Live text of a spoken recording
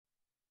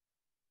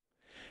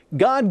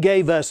God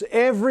gave us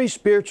every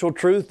spiritual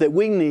truth that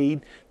we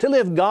need to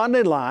live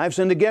godly lives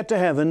and to get to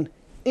heaven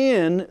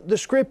in the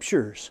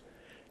Scriptures.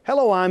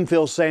 Hello, I'm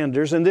Phil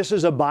Sanders, and this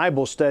is a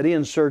Bible study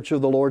in search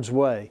of the Lord's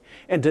way.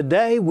 And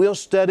today we'll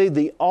study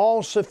the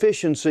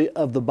all-sufficiency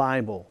of the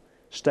Bible.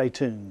 Stay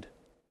tuned.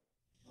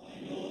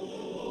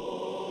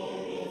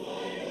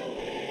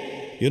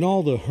 In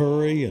all the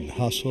hurry and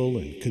hustle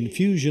and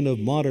confusion of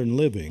modern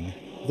living,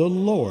 the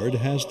Lord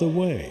has the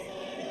way.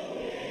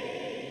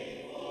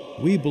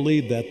 We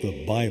believe that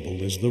the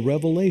Bible is the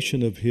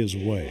revelation of His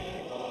way.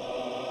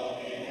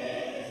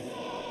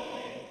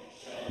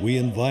 We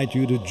invite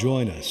you to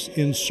join us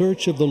in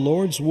search of the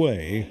Lord's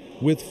way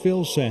with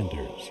Phil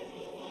Sanders.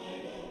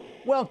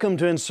 Welcome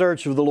to In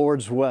Search of the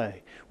Lord's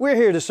Way. We're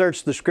here to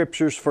search the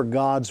Scriptures for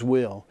God's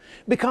will.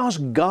 Because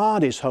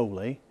God is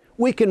holy,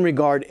 we can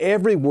regard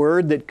every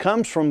word that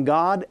comes from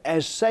God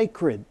as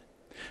sacred.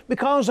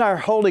 Because our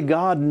holy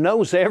God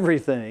knows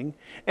everything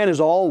and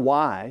is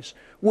all-wise,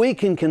 we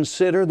can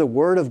consider the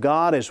Word of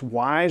God as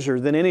wiser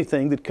than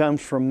anything that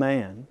comes from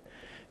man.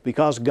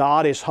 Because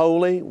God is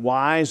holy,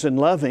 wise, and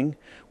loving,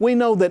 we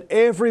know that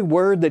every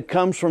word that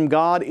comes from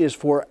God is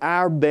for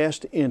our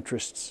best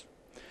interests.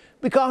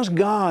 Because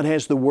God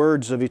has the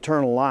words of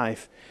eternal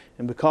life,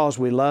 and because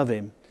we love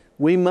Him,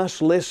 we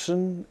must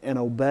listen and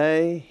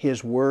obey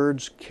His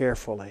words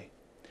carefully.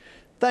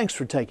 Thanks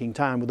for taking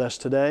time with us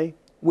today.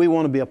 We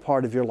want to be a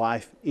part of your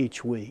life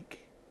each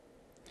week.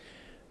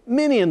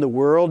 Many in the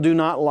world do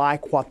not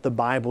like what the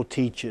Bible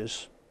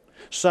teaches.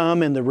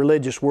 Some in the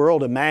religious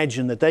world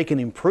imagine that they can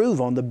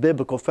improve on the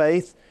biblical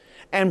faith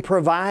and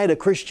provide a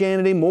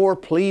Christianity more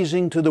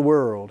pleasing to the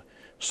world.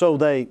 So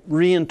they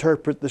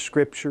reinterpret the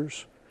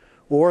Scriptures,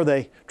 or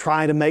they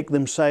try to make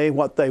them say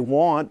what they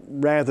want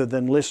rather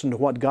than listen to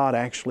what God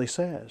actually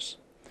says.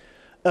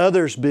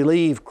 Others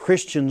believe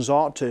Christians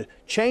ought to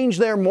change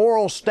their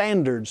moral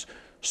standards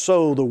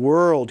so the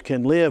world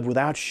can live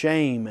without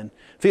shame and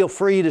feel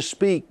free to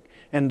speak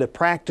and to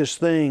practice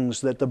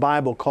things that the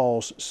Bible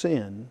calls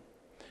sin.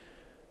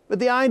 But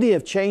the idea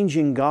of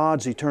changing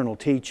God's eternal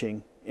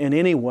teaching in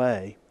any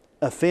way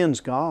offends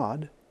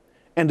God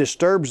and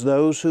disturbs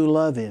those who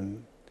love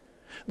Him.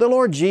 The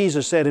Lord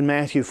Jesus said in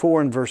Matthew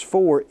 4 and verse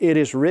 4, "It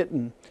is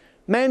written,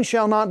 Man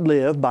shall not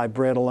live by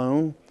bread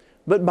alone,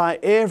 but by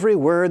every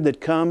word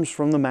that comes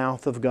from the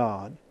mouth of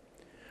God."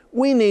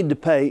 We need to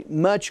pay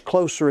much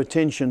closer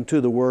attention to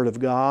the Word of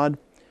God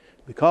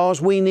because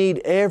we need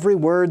every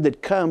word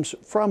that comes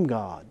from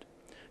God.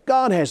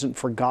 God hasn't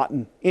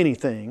forgotten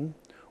anything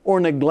or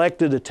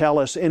neglected to tell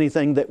us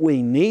anything that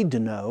we need to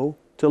know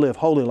to live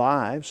holy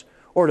lives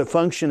or to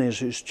function as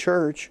His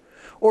church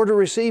or to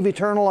receive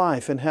eternal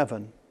life in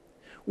heaven.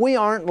 We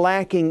aren't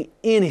lacking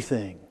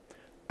anything.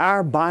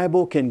 Our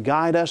Bible can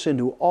guide us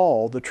into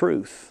all the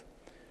truth.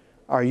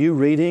 Are you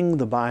reading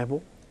the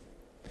Bible?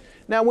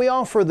 Now, we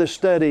offer the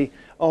study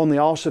on the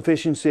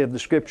all-sufficiency of the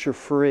Scripture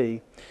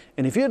free.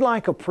 And if you'd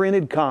like a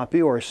printed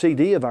copy or a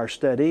CD of our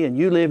study and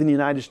you live in the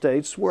United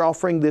States, we're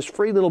offering this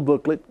free little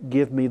booklet,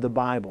 Give Me the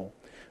Bible.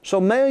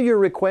 So mail your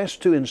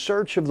request to In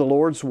Search of the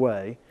Lord's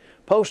Way,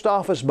 Post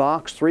Office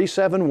Box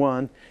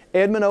 371,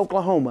 Edmond,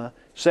 Oklahoma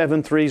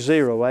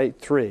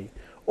 73083.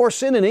 Or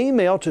send an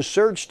email to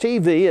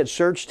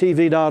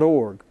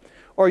searchtv@searchtv.org.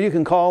 Or you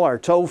can call our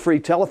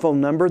toll-free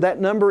telephone number. That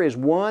number is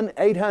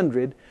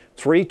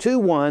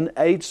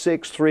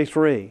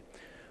 1-800-321-8633.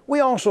 We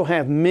also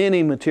have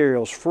many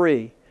materials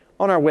free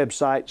on our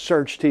website,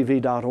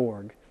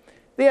 searchtv.org.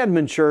 The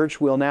Edmond Church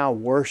will now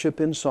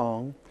worship in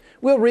song.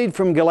 We'll read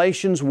from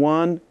Galatians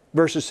 1,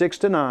 verses 6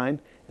 to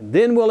 9, and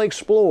then we'll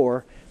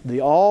explore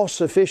the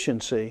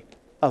all-sufficiency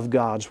of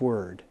God's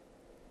Word.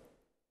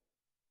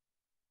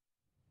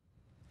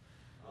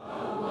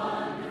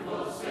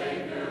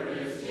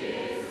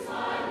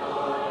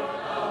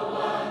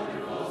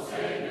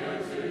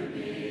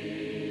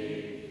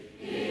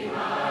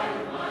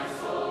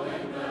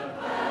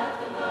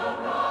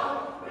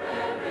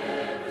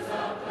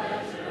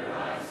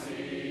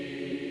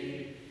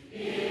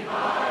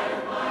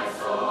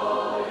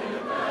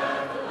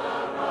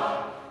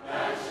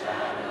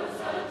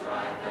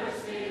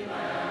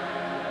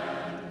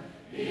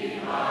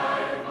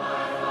 Behind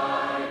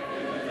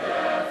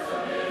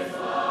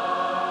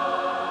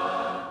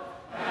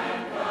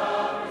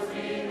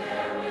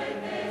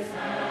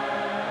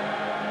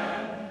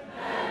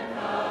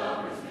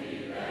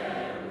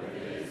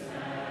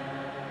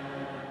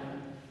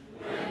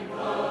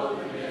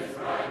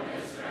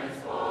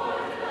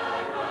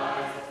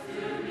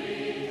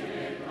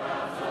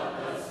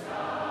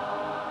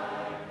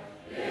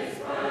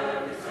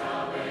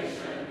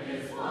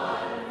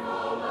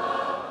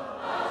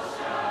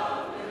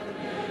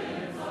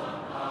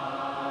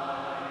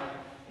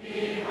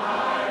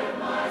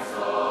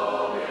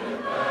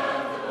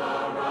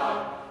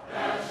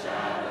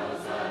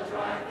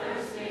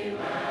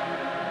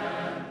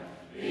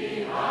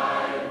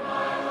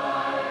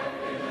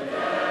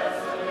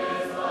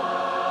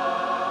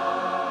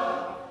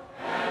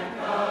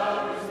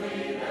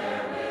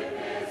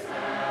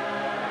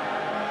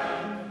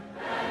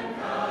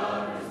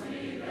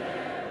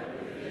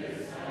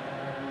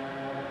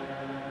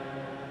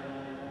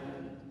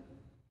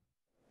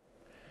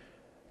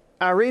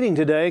Our reading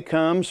today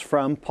comes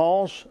from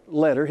Paul's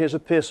letter, his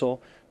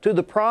epistle, to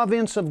the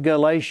province of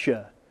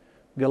Galatia,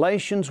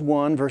 Galatians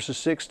 1, verses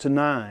 6 to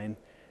 9.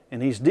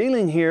 And he's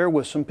dealing here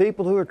with some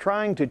people who are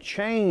trying to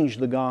change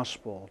the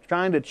gospel,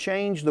 trying to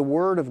change the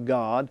Word of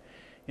God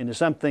into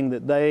something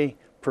that they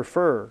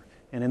prefer.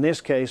 And in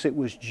this case, it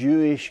was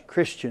Jewish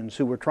Christians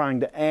who were trying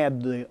to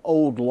add the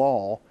old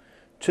law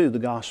to the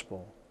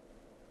gospel.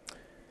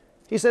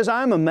 He says,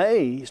 "I'm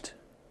amazed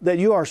that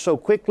you are so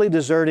quickly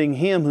deserting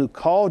Him who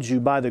called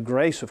you by the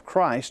grace of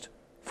Christ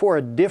for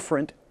a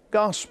different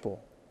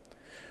gospel,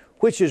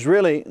 which is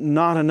really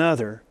not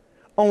another.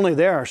 Only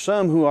there are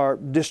some who are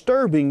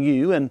disturbing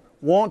you and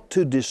want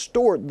to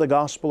distort the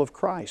gospel of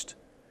Christ.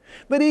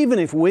 But even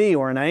if we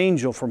or an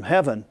angel from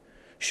heaven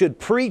should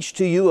preach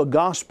to you a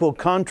gospel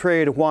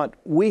contrary to what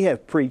we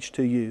have preached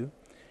to you,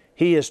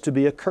 he is to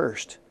be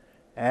accursed.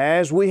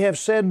 As we have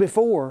said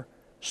before,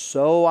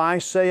 so I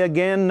say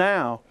again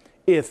now,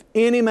 if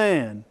any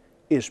man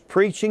is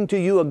preaching to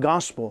you a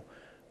gospel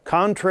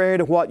contrary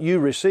to what you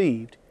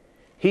received,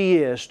 he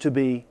is to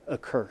be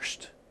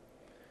accursed."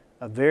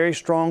 A very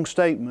strong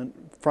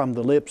statement from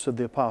the lips of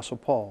the Apostle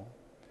Paul.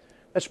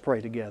 Let's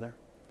pray together.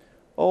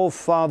 Oh,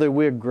 Father,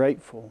 we're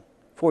grateful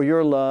for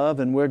Your love,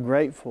 and we're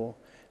grateful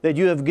that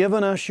You have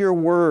given us Your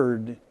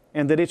Word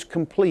and that it's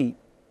complete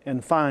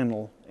and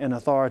final and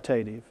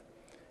authoritative.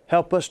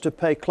 Help us to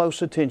pay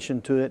close attention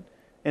to it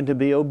and to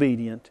be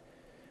obedient.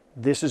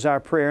 This is our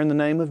prayer in the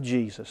name of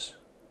Jesus.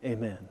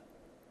 Amen.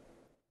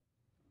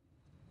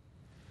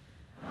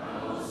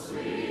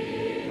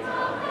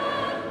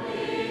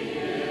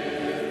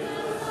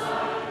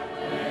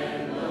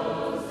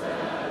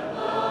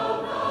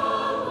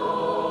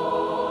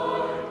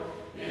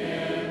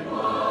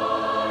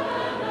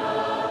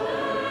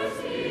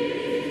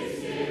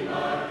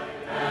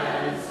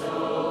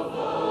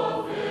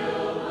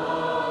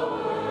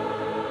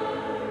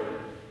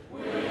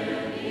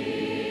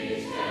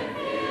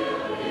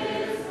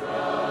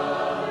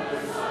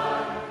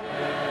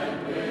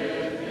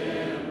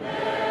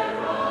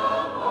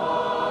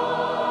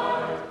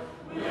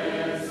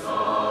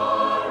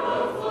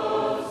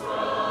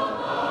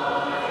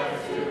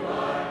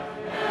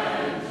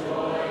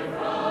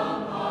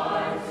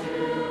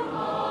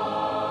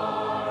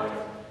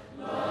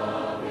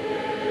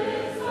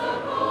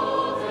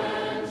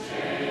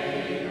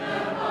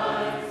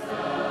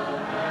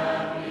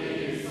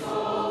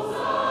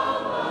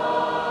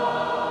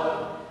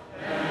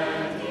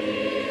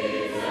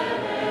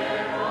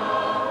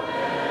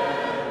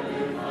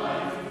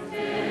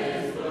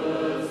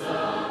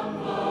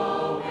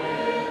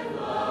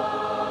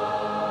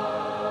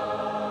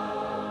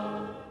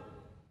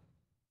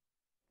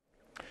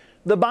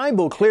 The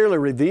Bible clearly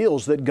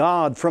reveals that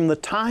God, from the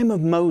time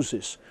of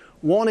Moses,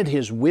 wanted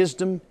His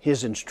wisdom,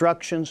 His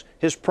instructions,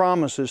 His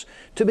promises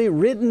to be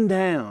written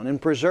down and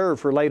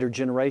preserved for later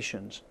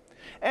generations.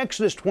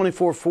 Exodus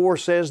 24:4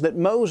 says that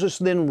Moses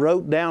then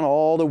wrote down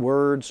all the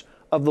words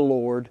of the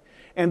Lord,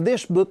 and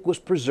this book was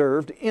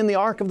preserved in the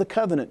Ark of the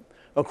Covenant,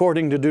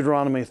 according to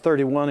Deuteronomy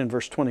 31 and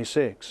verse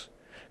 26.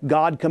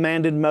 God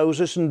commanded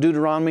Moses in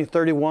Deuteronomy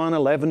 31,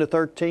 11 to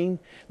 13,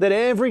 that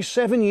every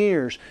 7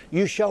 years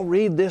you shall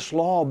read this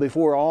law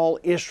before all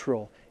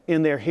Israel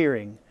in their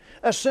hearing.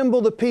 Assemble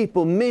the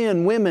people,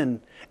 men, women,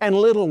 and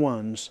little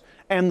ones,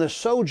 and the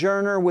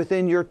sojourner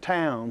within your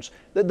towns,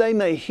 that they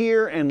may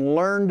hear and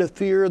learn to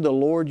fear the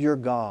Lord your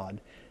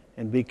God,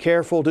 and be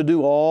careful to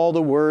do all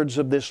the words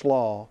of this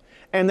law,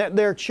 and that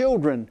their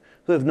children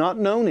who have not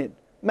known it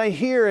may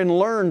hear and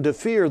learn to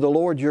fear the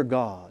Lord your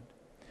God.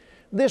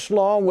 This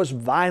law was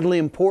vitally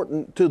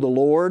important to the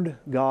Lord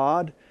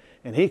God,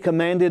 and He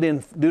commanded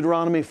in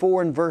Deuteronomy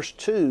 4 and verse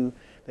 2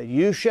 that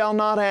you shall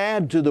not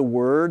add to the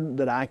word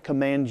that I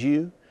command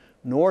you,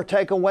 nor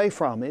take away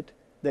from it,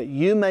 that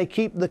you may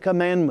keep the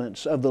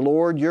commandments of the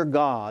Lord your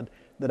God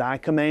that I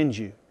command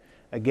you.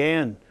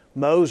 Again,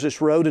 Moses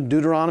wrote in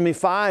Deuteronomy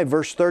 5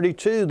 verse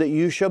 32 that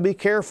you shall be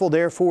careful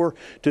therefore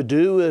to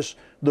do as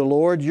the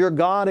Lord your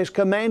God has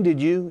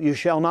commanded you. You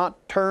shall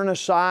not turn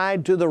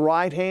aside to the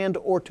right hand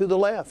or to the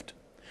left.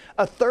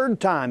 A third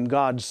time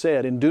God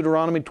said in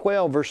Deuteronomy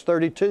 12 verse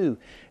 32,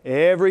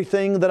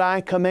 everything that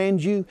I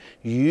command you,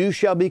 you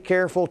shall be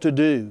careful to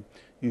do.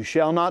 You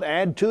shall not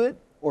add to it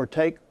or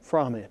take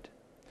from it.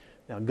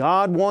 Now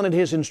God wanted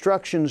His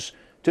instructions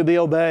to be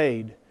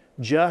obeyed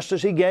just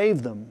as He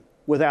gave them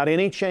without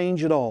any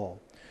change at all.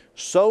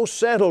 So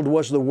settled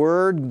was the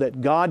word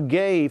that God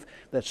gave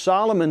that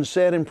Solomon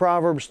said in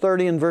Proverbs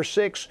 30 and verse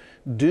 6,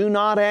 do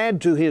not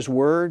add to His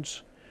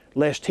words,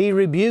 lest He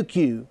rebuke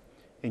you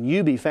and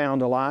you be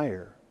found a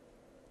liar.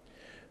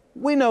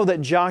 We know that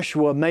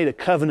Joshua made a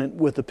covenant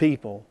with the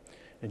people.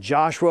 And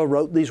Joshua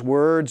wrote these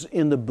words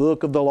in the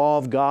book of the law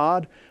of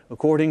God,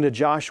 according to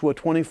Joshua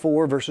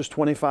 24 verses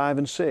 25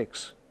 and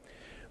 6.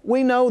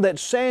 We know that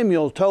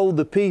Samuel told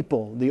the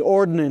people the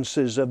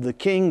ordinances of the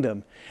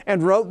kingdom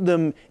and wrote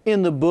them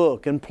in the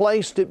book and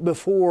placed it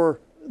before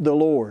the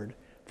Lord.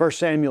 1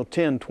 Samuel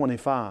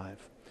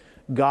 10:25.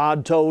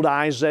 God told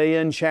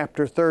Isaiah in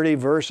chapter 30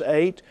 verse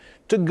 8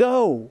 to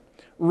go,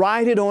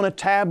 Write it on a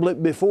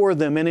tablet before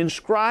them and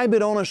inscribe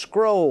it on a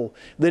scroll,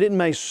 that it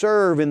may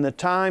serve in the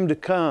time to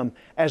come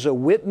as a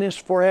witness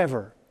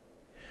forever.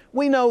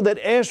 We know that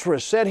Ezra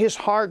set his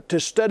heart to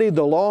study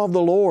the law of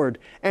the Lord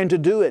and to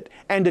do it,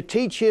 and to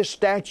teach His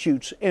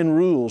statutes and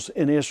rules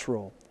in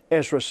Israel.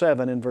 Ezra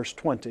 7 and verse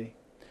 20.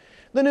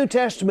 The New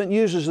Testament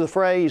uses the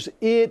phrase,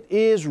 "It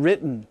is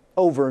written,"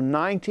 over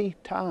 90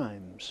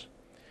 times.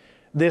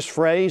 This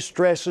phrase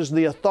stresses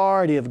the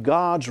authority of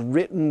God's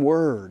written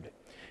Word.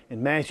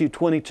 In Matthew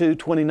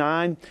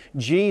 22:29,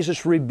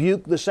 Jesus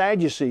rebuked the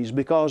Sadducees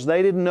because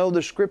they didn't know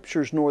the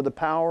Scriptures nor the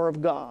power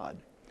of God.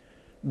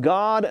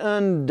 God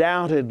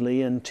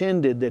undoubtedly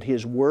intended that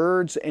His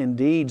words and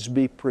deeds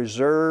be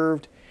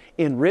preserved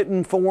in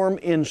written form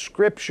in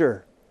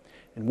Scripture.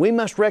 And we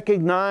must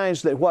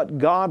recognize that what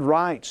God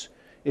writes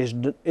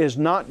is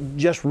not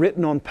just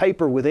written on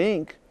paper with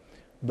ink,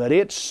 but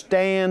it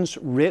stands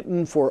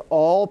written for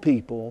all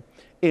people,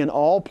 in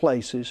all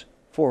places,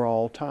 for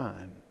all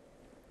time.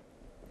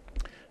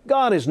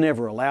 God has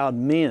never allowed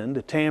men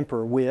to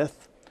tamper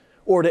with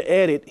or to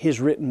edit His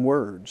written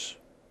words.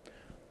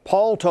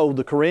 Paul told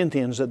the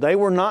Corinthians that they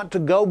were not to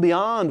go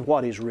beyond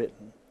what is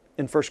written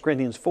in 1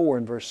 Corinthians 4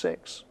 and verse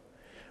 6.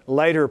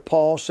 Later,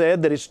 Paul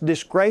said that it's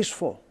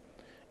disgraceful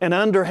and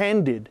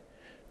underhanded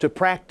to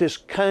practice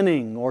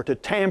cunning or to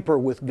tamper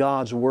with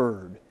God's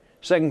Word.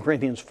 2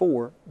 Corinthians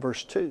 4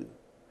 verse 2.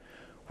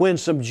 When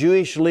some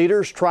Jewish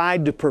leaders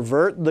tried to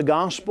pervert the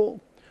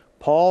gospel,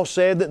 Paul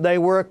said that they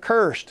were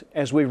accursed,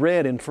 as we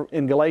read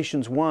in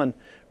Galatians 1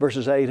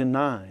 verses 8 and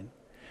 9.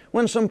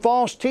 When some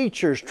false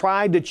teachers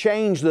tried to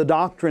change the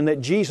doctrine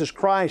that Jesus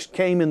Christ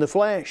came in the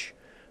flesh,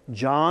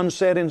 John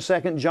said in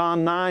 2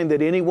 John 9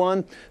 that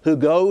anyone who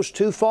goes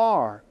too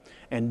far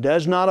and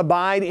does not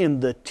abide in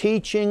the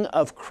teaching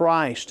of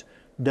Christ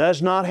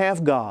does not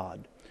have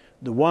God.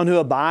 The one who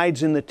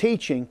abides in the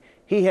teaching,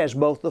 he has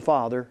both the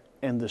Father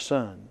and the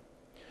Son.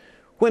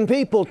 When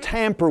people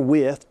tamper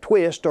with,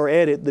 twist, or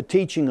edit the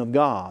teaching of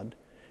God,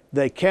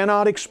 they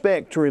cannot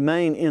expect to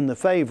remain in the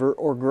favor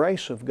or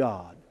grace of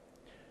God.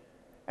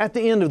 At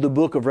the end of the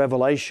book of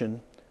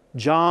Revelation,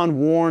 John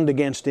warned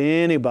against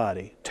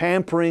anybody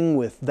tampering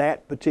with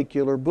that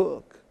particular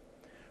book.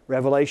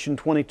 Revelation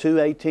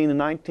 22:18 and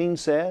 19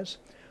 says,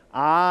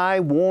 "I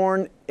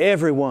warn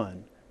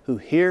everyone who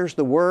hears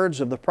the words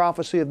of the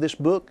prophecy of this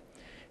book.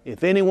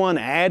 If anyone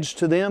adds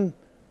to them,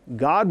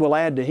 God will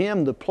add to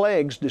him the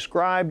plagues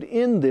described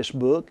in this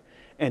book.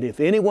 And if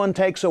anyone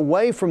takes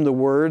away from the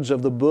words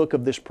of the book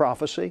of this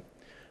prophecy,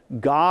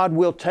 God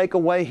will take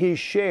away his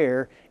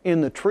share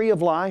in the tree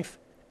of life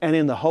and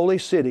in the holy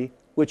city,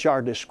 which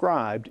are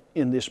described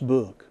in this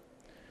book."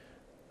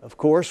 Of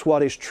course,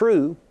 what is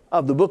true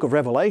of the book of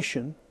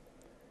Revelation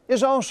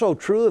is also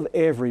true of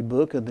every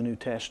book of the New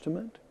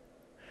Testament.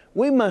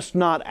 We must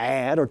not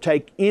add or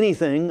take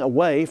anything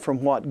away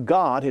from what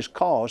God has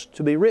caused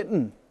to be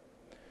written.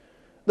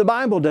 The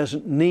Bible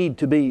doesn't need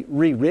to be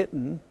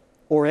rewritten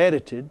or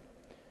edited.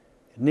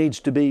 It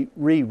needs to be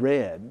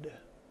reread.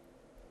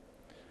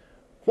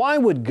 Why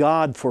would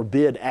God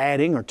forbid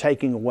adding or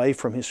taking away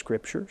from His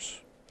Scriptures?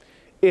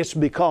 It's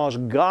because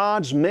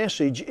God's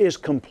message is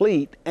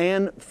complete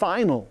and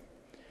final.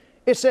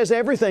 It says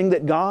everything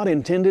that God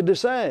intended to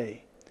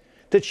say.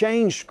 To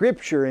change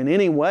Scripture in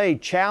any way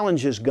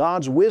challenges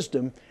God's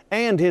wisdom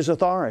and His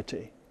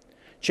authority.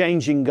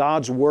 Changing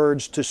God's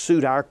words to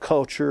suit our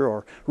culture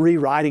or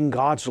rewriting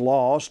God's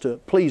laws to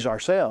please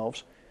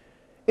ourselves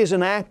is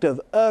an act of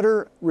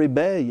utter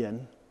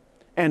rebellion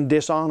and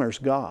dishonors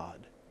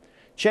God.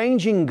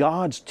 Changing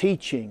God's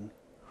teaching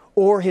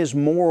or His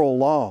moral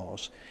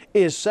laws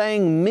is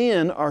saying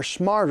men are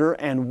smarter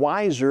and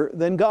wiser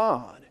than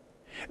God,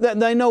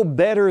 that they know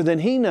better than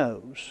He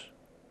knows.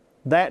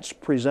 That's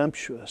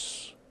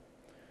presumptuous.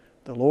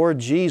 The Lord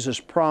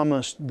Jesus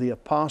promised the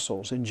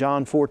apostles in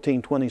John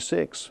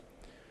 14:26,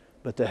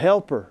 "But the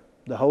Helper,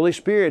 the Holy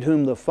Spirit,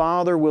 whom the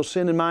Father will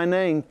send in my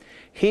name,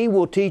 He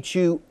will teach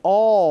you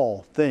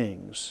all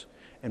things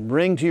and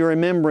bring to your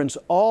remembrance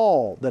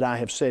all that I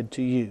have said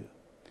to you."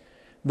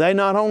 They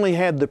not only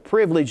had the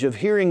privilege of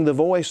hearing the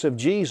voice of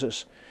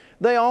Jesus,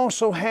 they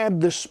also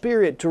had the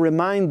Spirit to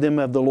remind them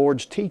of the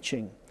Lord's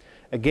teaching.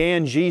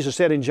 Again, Jesus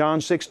said in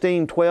John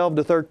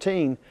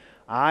 16:12-13,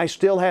 "I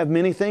still have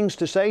many things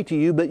to say to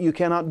you, but you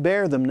cannot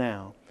bear them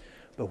now.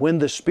 But when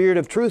the Spirit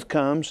of truth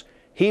comes,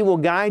 He will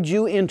guide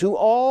you into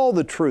all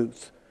the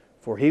truth.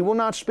 For He will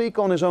not speak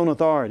on His own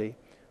authority,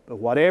 but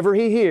whatever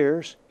He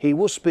hears, He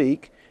will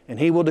speak, and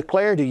He will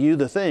declare to you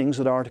the things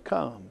that are to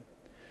come."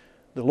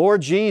 The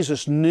Lord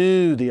Jesus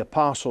knew the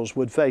apostles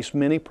would face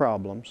many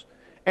problems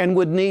and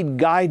would need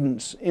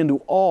guidance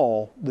into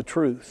all the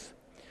truth.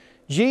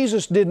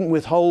 Jesus didn't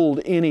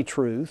withhold any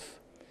truth.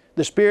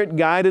 The Spirit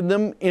guided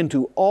them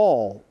into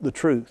all the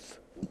truth.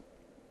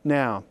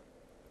 Now,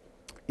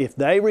 if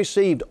they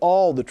received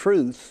all the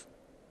truth,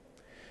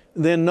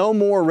 then no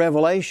more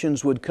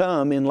revelations would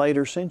come in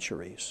later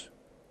centuries.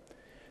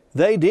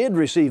 They did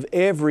receive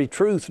every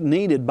truth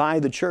needed by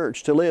the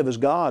church to live as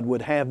God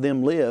would have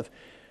them live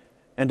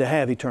and to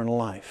have eternal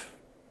life.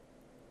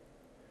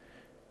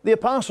 The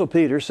Apostle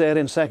Peter said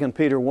in 2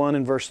 Peter 1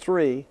 and verse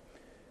 3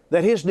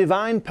 that His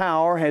divine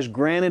power has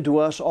granted to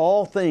us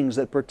all things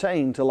that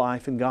pertain to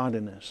life and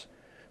godliness,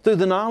 through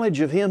the knowledge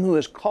of Him who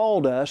has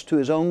called us to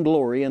His own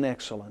glory and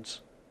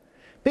excellence.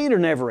 Peter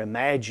never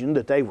imagined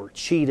that they were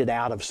cheated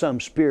out of some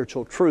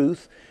spiritual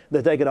truth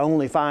that they could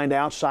only find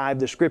outside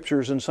the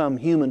Scriptures in some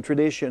human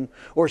tradition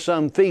or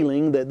some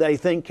feeling that they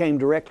think came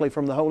directly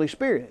from the Holy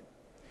Spirit.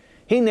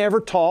 He never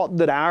taught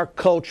that our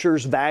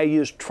culture's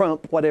values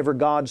trump whatever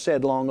God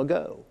said long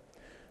ago.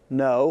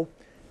 No,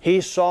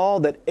 he saw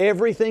that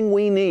everything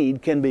we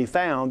need can be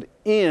found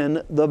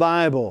in the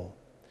Bible.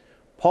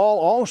 Paul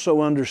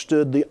also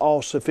understood the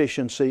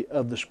all-sufficiency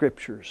of the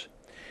Scriptures.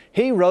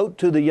 He wrote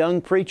to the young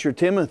preacher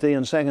Timothy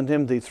in 2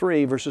 Timothy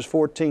 3, verses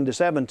 14 to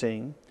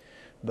 17,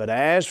 "But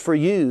as for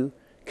you,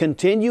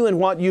 continue in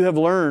what you have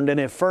learned and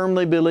have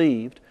firmly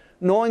believed,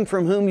 knowing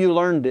from whom you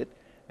learned it,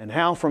 and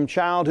how from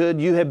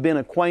childhood you have been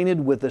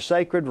acquainted with the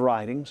sacred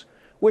writings,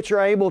 which are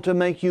able to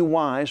make you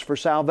wise for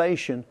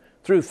salvation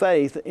through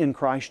faith in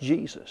Christ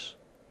Jesus.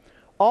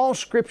 All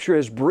Scripture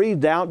is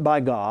breathed out by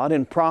God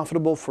and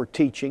profitable for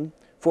teaching,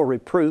 for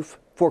reproof,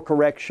 for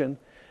correction,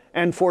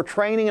 and for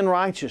training in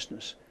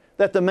righteousness,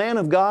 that the man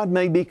of God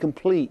may be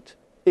complete,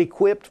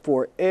 equipped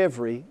for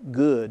every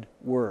good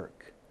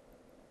work."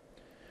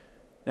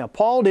 Now,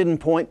 Paul didn't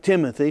point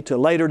Timothy to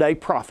later-day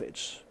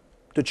prophets,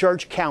 to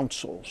church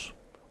councils,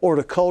 or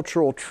to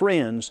cultural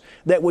trends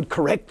that would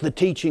correct the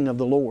teaching of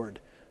the Lord.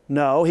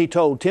 No, he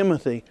told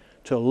Timothy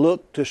to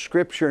look to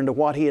Scripture and to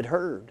what he had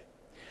heard.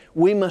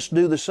 We must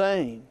do the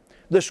same.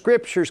 The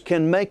Scriptures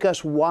can make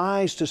us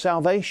wise to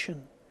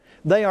salvation.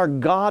 They are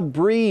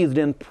God-breathed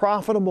and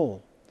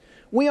profitable.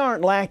 We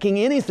aren't lacking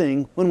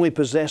anything when we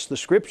possess the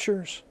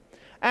Scriptures.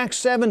 Acts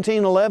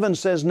 17:11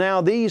 says,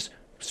 "Now these,"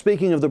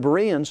 speaking of the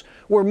Bereans,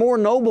 "were more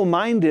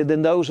noble-minded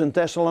than those in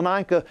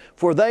Thessalonica,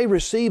 for they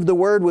received the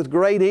Word with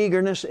great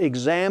eagerness,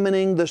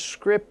 examining the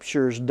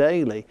Scriptures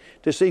daily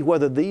to see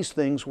whether these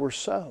things were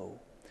so."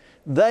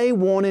 They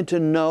wanted to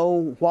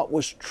know what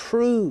was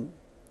true.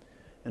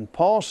 And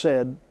Paul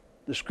said,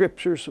 the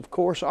Scriptures, of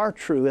course, are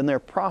true and they're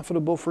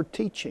profitable for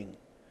teaching.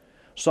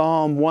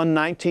 Psalm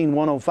 119,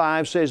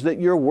 105 says that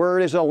your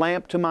Word is a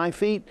lamp to my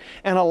feet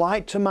and a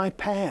light to my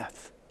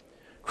path.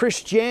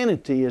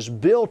 Christianity is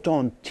built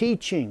on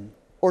teaching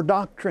or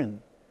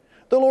doctrine.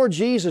 The Lord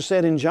Jesus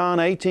said in John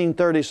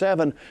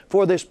 18:37,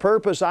 "For this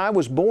purpose I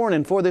was born,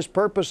 and for this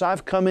purpose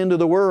I've come into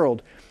the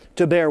world,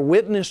 to bear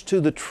witness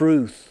to the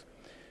truth.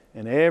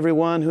 And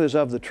everyone who is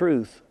of the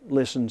truth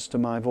listens to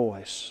my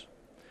voice."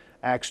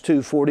 Acts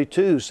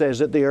 2:42 says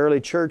that the early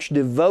church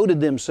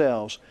devoted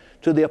themselves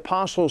to the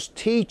apostles'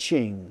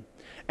 teaching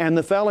and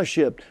the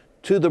fellowship,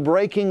 to the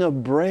breaking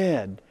of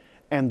bread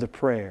and the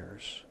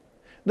prayers.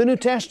 The New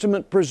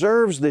Testament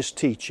preserves this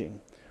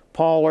teaching.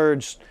 Paul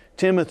urged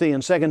Timothy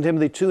in 2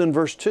 Timothy 2 and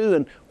verse 2,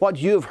 "And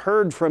what you have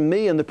heard from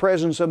me in the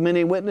presence of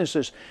many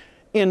witnesses,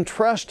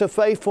 entrust to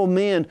faithful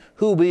men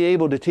who will be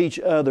able to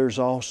teach others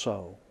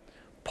also."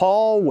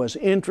 Paul was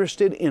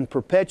interested in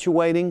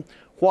perpetuating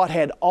what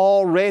had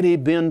already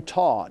been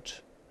taught,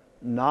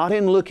 not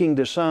in looking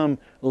to some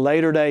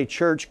later-day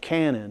church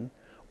canon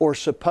or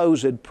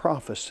supposed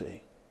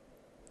prophecy.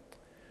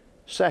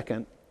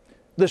 Second,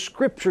 the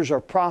Scriptures are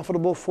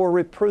profitable for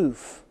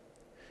reproof.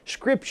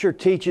 Scripture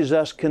teaches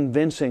us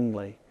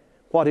convincingly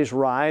what is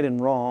right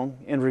and wrong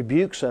and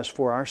rebukes us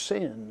for our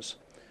sins.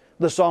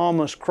 The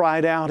psalmist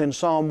cried out in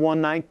Psalm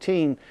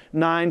 119,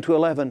 9 to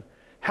 11,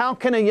 "How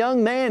can a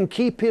young man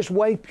keep his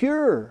way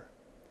pure?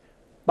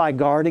 By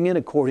guarding it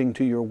according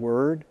to your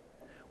word.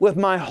 With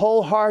my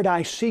whole heart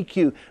I seek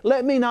you.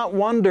 Let me not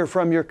wander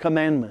from your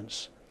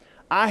commandments.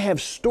 I have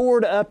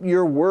stored up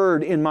your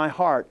word in my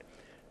heart,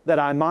 that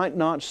I might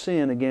not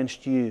sin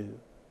against you."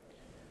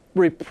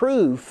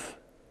 Reproof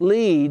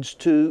leads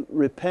to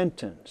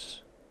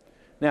repentance.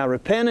 Now,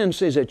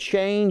 repentance is a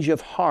change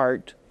of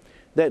heart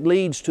that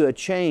leads to a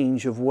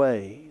change of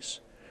ways.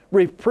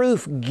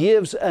 Reproof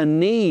gives a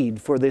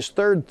need for this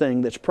third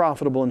thing that's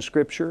profitable in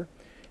Scripture,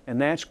 and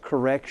that's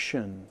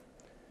correction.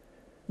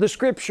 The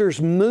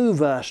Scriptures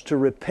move us to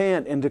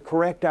repent and to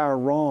correct our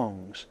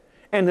wrongs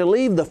and to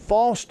leave the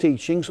false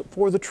teachings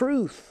for the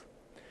truth.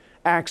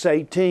 Acts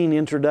 18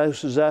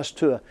 introduces us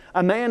to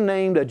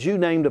a Jew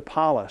named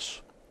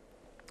Apollos,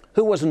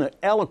 who was an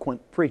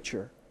eloquent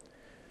preacher.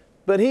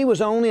 But he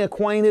was only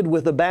acquainted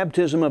with the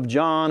baptism of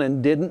John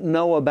and didn't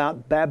know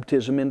about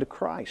baptism into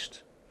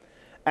Christ.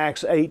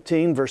 Acts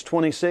 18 verse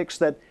 26,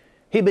 that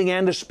he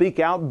began to speak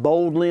out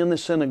boldly in the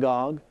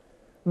synagogue.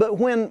 But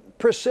when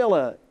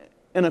Priscilla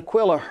and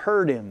Aquila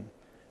heard him,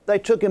 they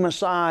took him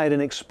aside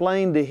and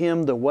explained to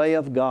him the way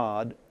of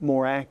God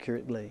more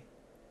accurately.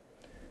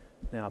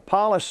 Now,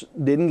 Apollos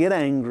didn't get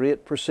angry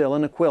at Priscilla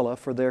and Aquila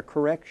for their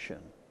correction.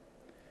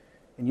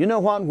 And you know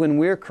what? When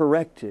we're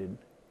corrected,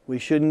 we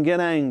shouldn't get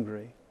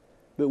angry,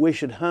 but we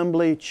should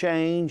humbly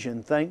change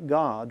and thank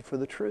God for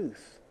the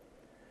truth.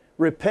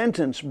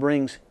 Repentance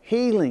brings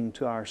healing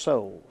to our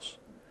souls.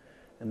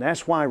 And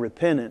that's why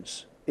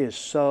repentance is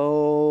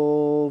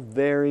so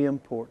very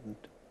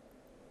important.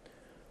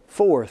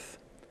 Fourth,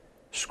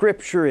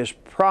 Scripture is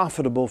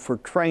profitable for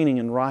training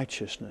in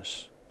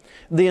righteousness.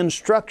 The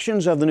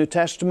instructions of the New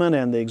Testament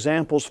and the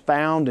examples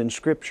found in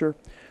Scripture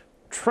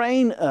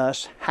train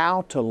us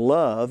how to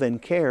love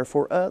and care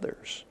for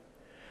others,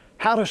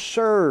 how to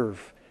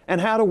serve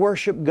and how to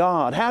worship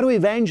God, how to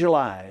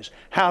evangelize,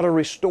 how to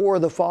restore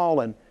the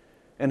fallen,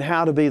 and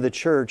how to be the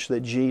church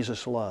that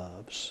Jesus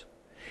loves.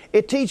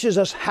 It teaches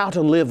us how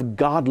to live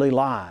godly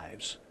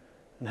lives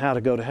and how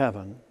to go to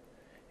heaven.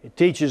 It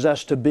teaches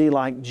us to be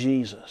like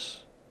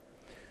Jesus.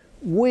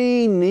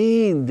 We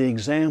need the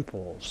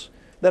examples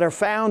that are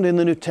found in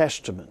the New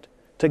Testament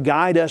to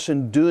guide us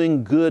in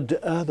doing good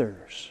to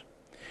others.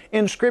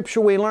 In Scripture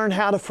we learn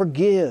how to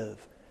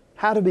forgive,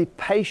 how to be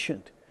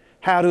patient,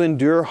 how to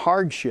endure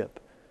hardship,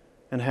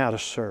 and how to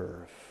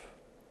serve.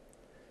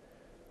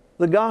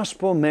 The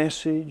gospel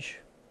message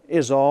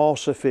is all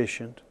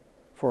sufficient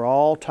for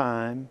all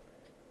time,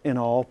 in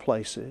all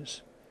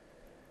places.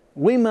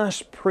 We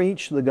must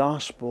preach the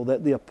gospel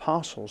that the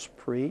apostles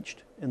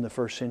preached in the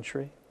first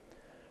century.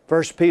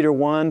 1 Peter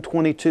 1,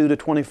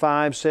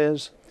 22-25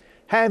 says,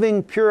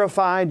 "Having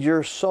purified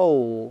your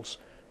souls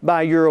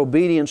by your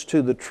obedience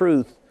to the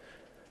truth,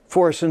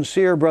 for a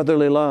sincere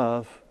brotherly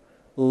love,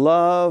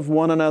 love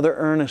one another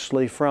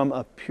earnestly from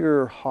a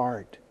pure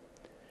heart,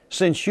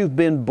 since you've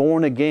been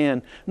born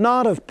again,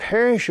 not of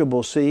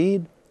perishable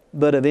seed,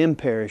 but of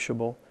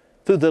imperishable,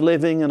 through the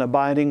living and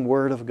abiding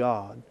Word of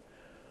God.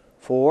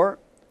 For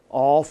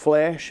all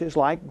flesh is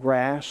like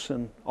grass,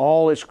 and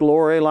all its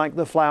glory like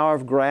the flower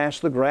of grass.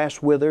 The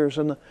grass withers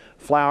and the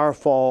flower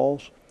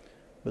falls,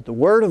 but the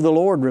word of the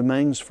Lord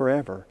remains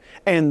forever.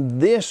 And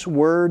this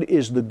word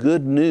is the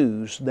good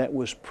news that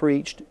was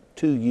preached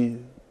to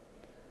you."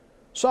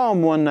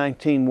 Psalm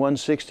 119,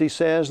 160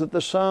 says that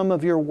the sum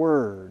of your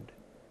word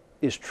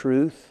is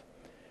truth,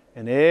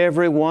 and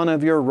every one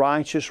of your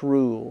righteous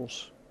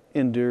rules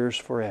endures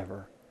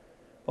forever.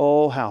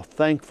 Oh, how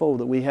thankful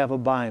that we have a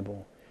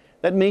Bible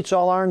that meets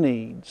all our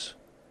needs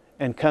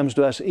and comes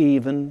to us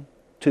even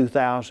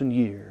 2,000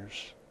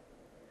 years.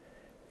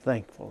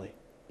 Thankfully.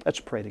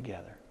 Let's pray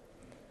together.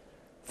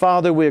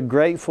 Father, we are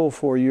grateful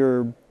for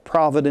your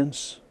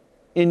providence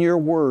in your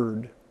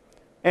Word,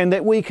 and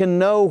that we can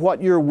know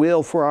what your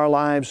will for our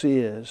lives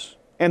is,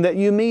 and that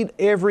you meet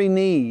every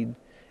need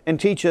and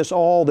teach us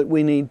all that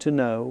we need to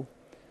know.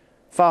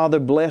 Father,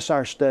 bless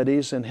our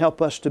studies and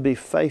help us to be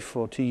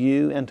faithful to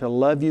you and to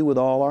love you with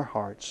all our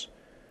hearts.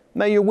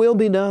 May your will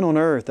be done on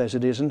earth as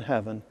it is in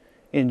heaven.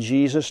 In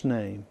Jesus'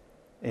 name,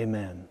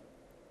 amen.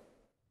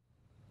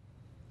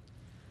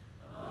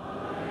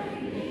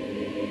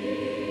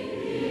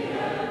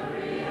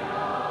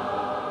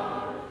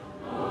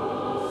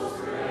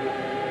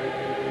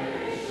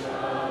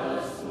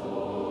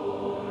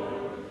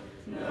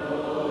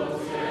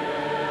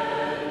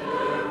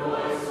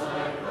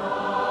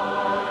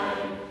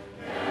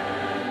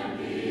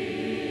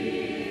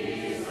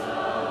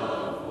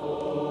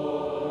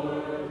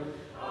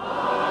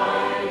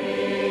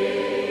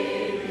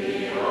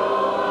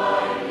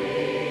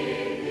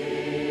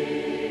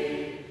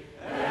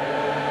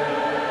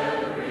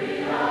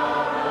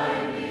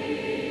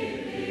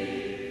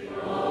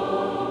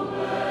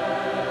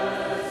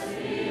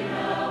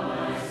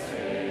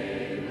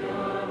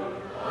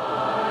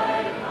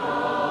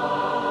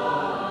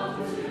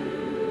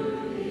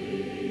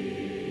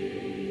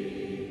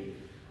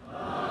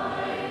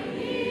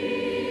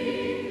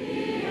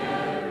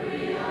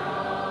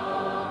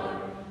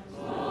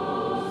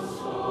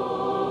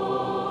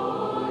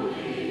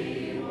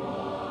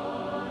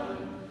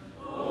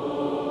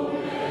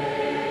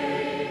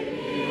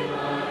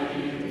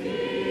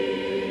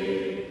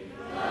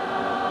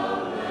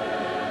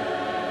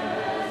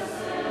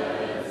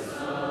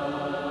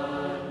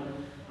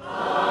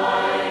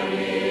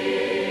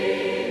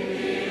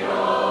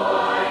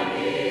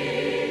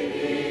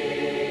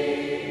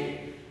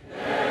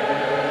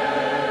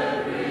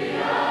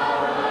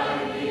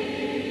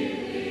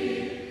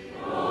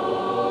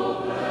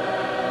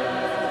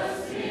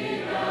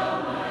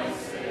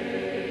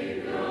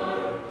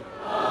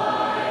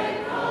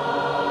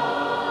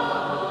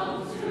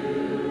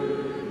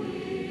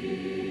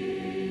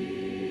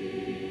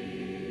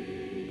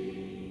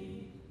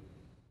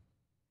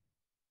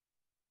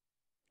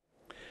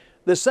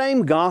 The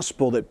same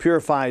gospel that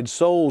purified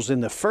souls in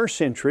the first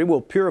century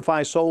will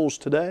purify souls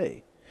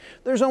today.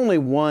 There's only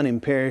one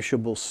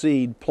imperishable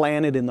seed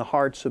planted in the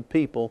hearts of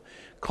people,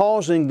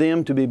 causing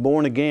them to be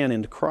born again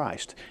into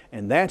Christ.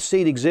 And that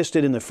seed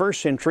existed in the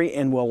first century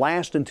and will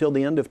last until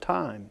the end of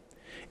time.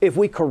 If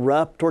we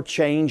corrupt or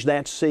change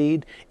that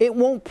seed, it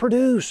won't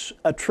produce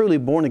a truly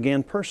born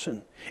again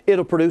person.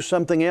 It'll produce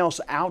something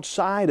else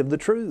outside of the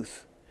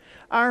truth.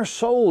 Our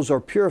souls are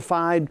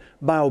purified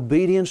by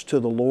obedience to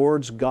the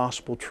Lord's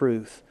gospel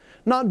truth,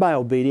 not by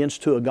obedience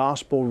to a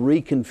gospel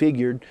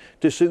reconfigured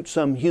to suit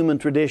some human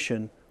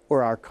tradition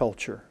or our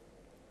culture.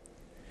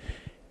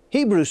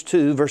 Hebrews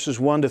 2 verses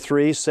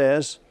 1-3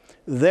 says,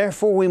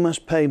 "Therefore we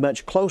must pay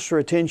much closer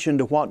attention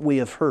to what we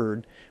have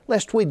heard,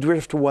 lest we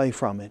drift away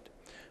from it.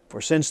 For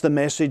since the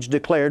message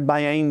declared by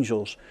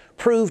angels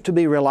proved to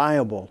be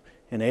reliable,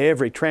 and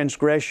every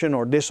transgression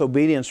or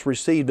disobedience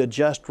received a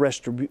just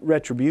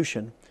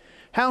retribution,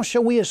 how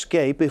shall we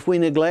escape if we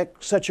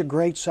neglect such a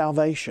great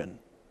salvation?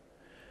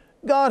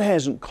 God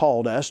hasn't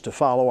called us to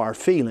follow our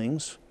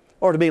feelings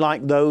or to be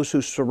like those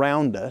who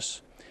surround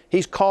us.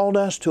 He's called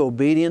us to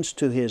obedience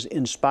to His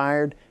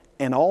inspired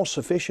and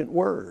all-sufficient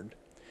Word.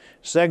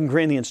 2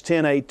 Corinthians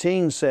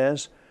 10:18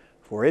 says,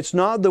 "For it's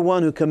not the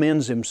one who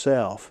commends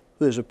himself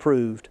who is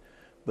approved,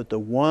 but the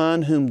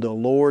one whom the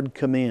Lord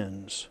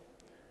commends."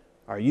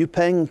 Are you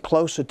paying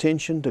close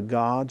attention to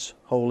God's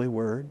holy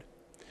Word?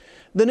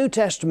 The New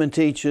Testament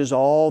teaches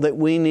all that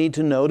we need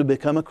to know to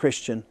become a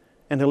Christian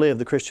and to live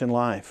the Christian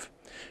life.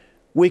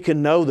 We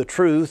can know the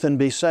truth and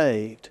be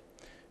saved.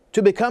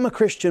 To become a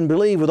Christian,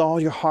 believe with all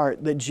your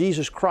heart that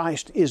Jesus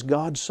Christ is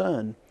God's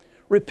Son.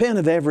 Repent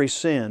of every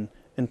sin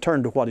and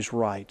turn to what is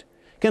right.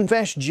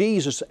 Confess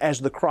Jesus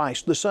as the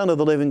Christ, the Son of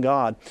the living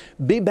God.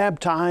 Be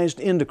baptized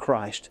into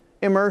Christ,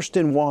 immersed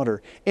in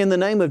water, in the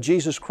name of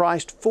Jesus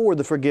Christ for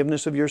the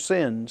forgiveness of your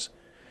sins.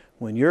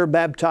 When you're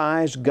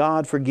baptized,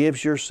 God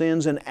forgives your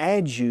sins and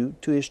adds you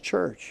to His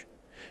church.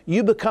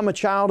 You become a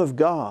child of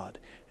God,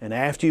 and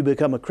after you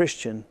become a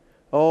Christian,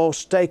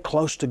 stay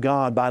close to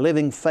God by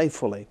living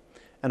faithfully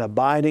and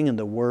abiding in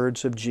the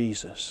words of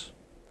Jesus.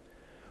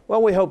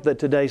 Well, we hope that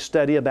today's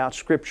study about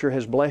Scripture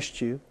has blessed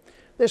you.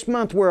 This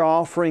month we're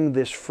offering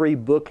this free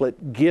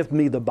booklet, Give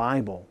Me the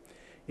Bible.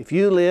 If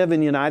you live in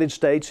the United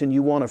States and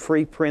you want a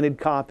free printed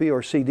copy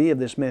or CD of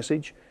this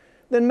message,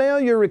 then mail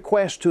your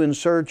request to In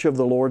Search of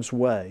the Lord's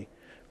Way,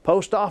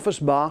 Post Office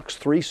Box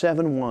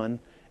 371,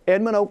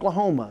 Edmond,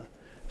 Oklahoma,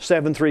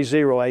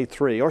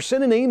 73083, or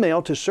send an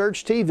email to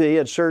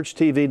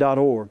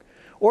searchtv@searchtv.org.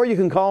 Or you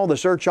can call the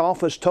Search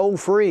office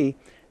toll-free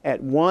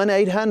at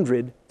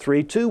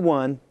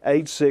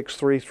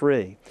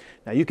 1-800-321-8633.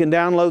 Now you can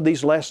download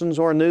these lessons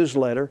or a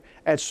newsletter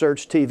at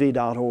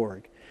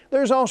searchtv.org.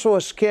 There's also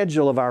a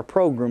schedule of our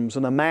programs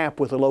and a map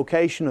with a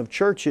location of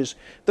churches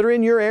that are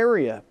in your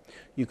area.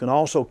 You can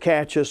also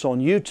catch us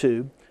on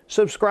YouTube.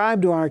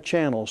 Subscribe to our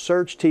channel,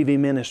 Search TV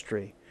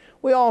Ministry.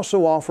 We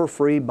also offer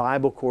free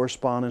Bible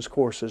correspondence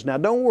courses. Now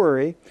don't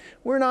worry,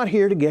 we're not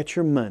here to get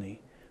your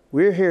money.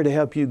 We're here to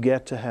help you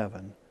get to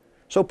heaven.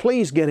 So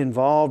please get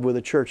involved with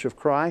the Church of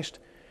Christ.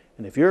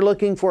 And if you're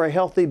looking for a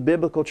healthy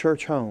biblical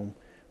church home,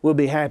 we'll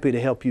be happy to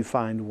help you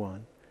find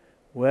one.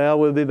 Well,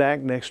 we'll be back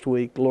next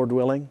week, Lord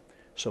willing.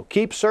 So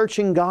keep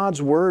searching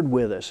God's Word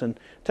with us and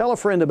tell a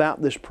friend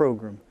about this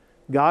program.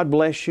 God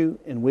bless you,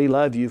 and we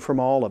love you from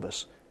all of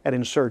us at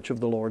In Search of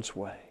the Lord's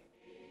Way.